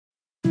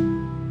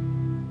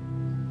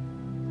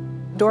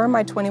During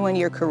my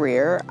 21-year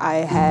career, I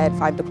had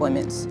 5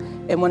 deployments,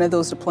 and one of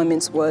those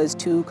deployments was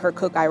to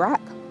Kirkuk, Iraq.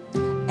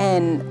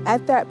 And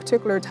at that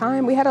particular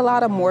time, we had a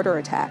lot of mortar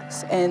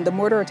attacks, and the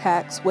mortar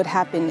attacks would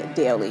happen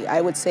daily.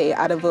 I would say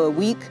out of a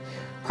week,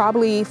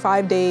 probably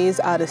 5 days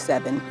out of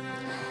 7.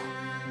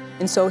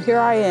 And so here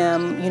I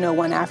am,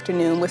 one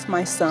afternoon with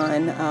my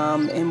son,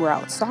 and we're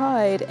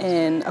outside,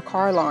 and a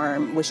car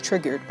alarm was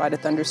triggered by the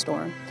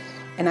thunderstorm.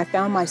 And I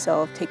found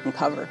myself taking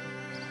cover.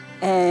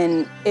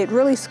 And it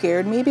really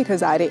scared me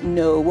because I didn't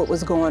know what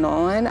was going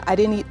on.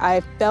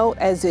 I felt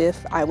as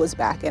if I was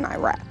back in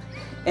Iraq.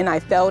 And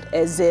I felt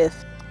as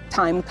if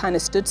time kind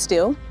of stood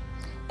still.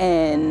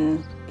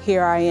 And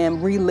here I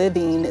am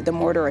reliving the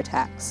mortar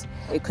attacks.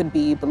 It could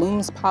be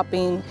balloons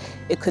popping.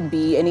 It could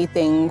be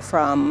anything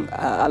from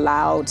a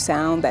loud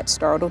sound that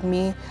startled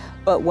me.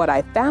 But what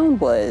I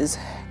found was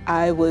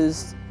I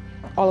was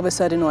all of a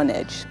sudden on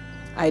edge.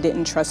 I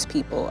didn't trust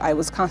people. I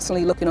was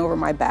constantly looking over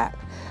my back.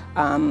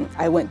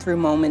 I went through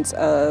moments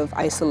of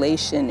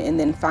isolation, and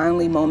then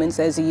finally moments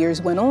as the years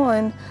went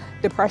on,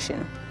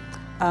 depression.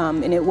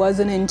 And it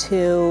wasn't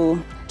until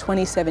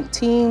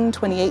 2017,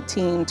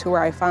 2018 to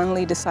where I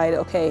finally decided,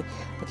 okay,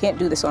 I can't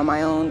do this on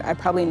my own. I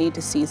probably need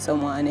to see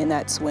someone, and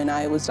that's when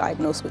I was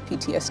diagnosed with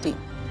PTSD.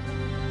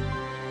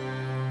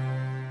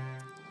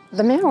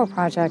 The Man-O-War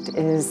Project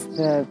is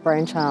the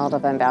brainchild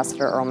of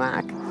Ambassador Earl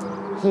Mack.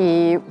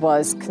 He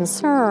was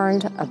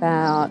concerned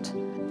about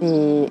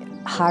the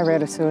high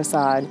rate of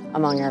suicide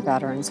among our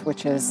veterans,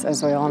 which is,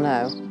 as we all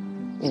know,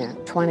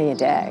 20 a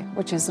day,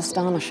 which is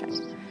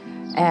astonishing.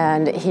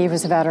 And he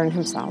was a veteran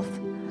himself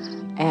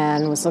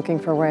and was looking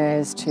for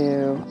ways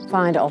to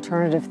find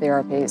alternative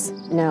therapies,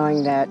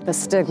 knowing that the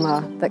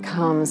stigma that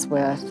comes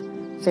with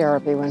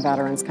therapy when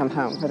veterans come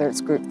home, whether it's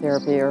group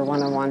therapy or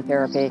one-on-one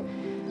therapy,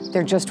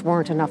 there just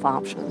weren't enough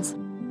options.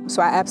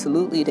 So I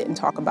absolutely didn't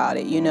talk about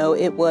it.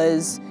 It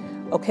was,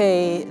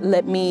 okay,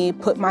 let me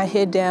put my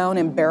head down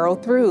and barrel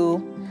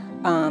through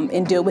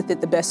and deal with it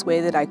the best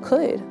way that I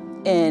could.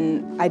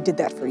 And I did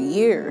that for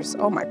years.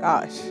 Oh my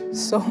gosh,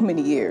 so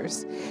many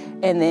years.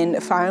 And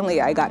then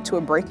finally I got to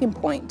a breaking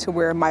point to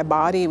where my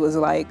body was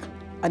like,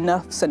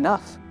 enough's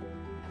enough.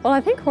 Well, I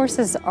think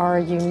horses are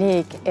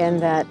unique in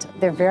that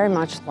they're very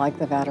much like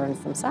the veterans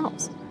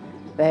themselves.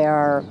 They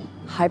are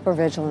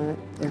hypervigilant,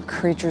 they're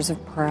creatures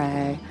of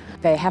prey.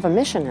 They have a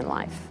mission in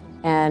life.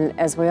 And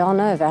as we all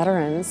know,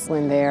 veterans,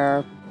 when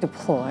they're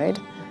deployed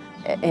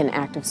in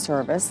active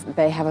service,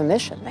 they have a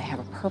mission, they have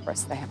a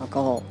purpose, they have a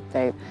goal.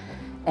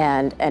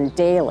 And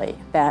daily,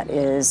 that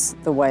is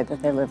the way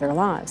that they live their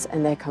lives.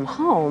 And they come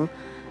home,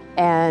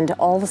 and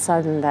all of a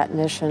sudden that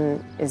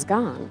mission is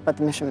gone, but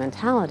the mission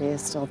mentality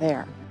is still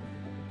there.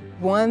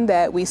 One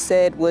that we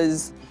said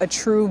was a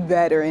true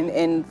veteran,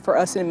 and for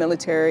us in the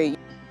military,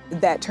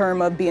 that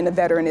term of being a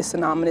veteran is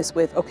synonymous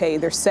with, okay,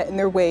 they're set in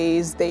their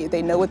ways,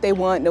 they know what they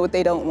want, know what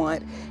they don't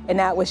want, and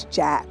that was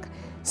Jack.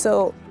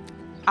 So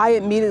I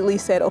immediately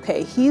said,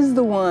 okay, he's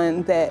the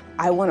one that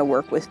I want to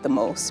work with the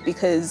most,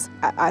 because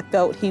I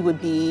felt he would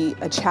be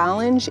a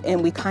challenge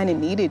and we kind of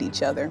needed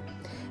each other.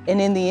 And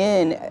in the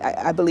end,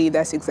 I believe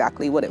that's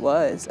exactly what it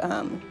was.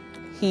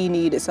 He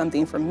needed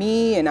something from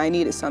me and I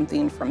needed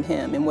something from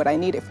him. And what I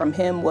needed from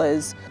him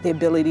was the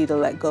ability to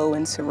let go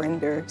and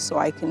surrender so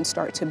I can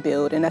start to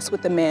build. And that's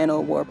what the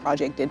Man-O-War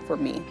Project did for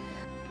me.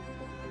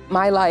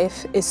 My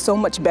life is so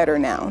much better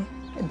now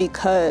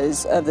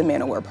because of the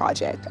Man-O-War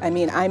Project. I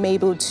mean, I'm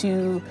able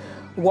to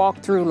walk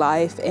through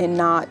life and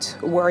not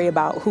worry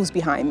about who's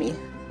behind me.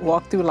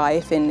 Walk through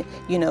life and,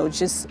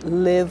 just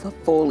live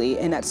fully,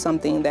 and that's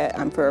something that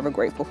I'm forever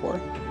grateful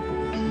for.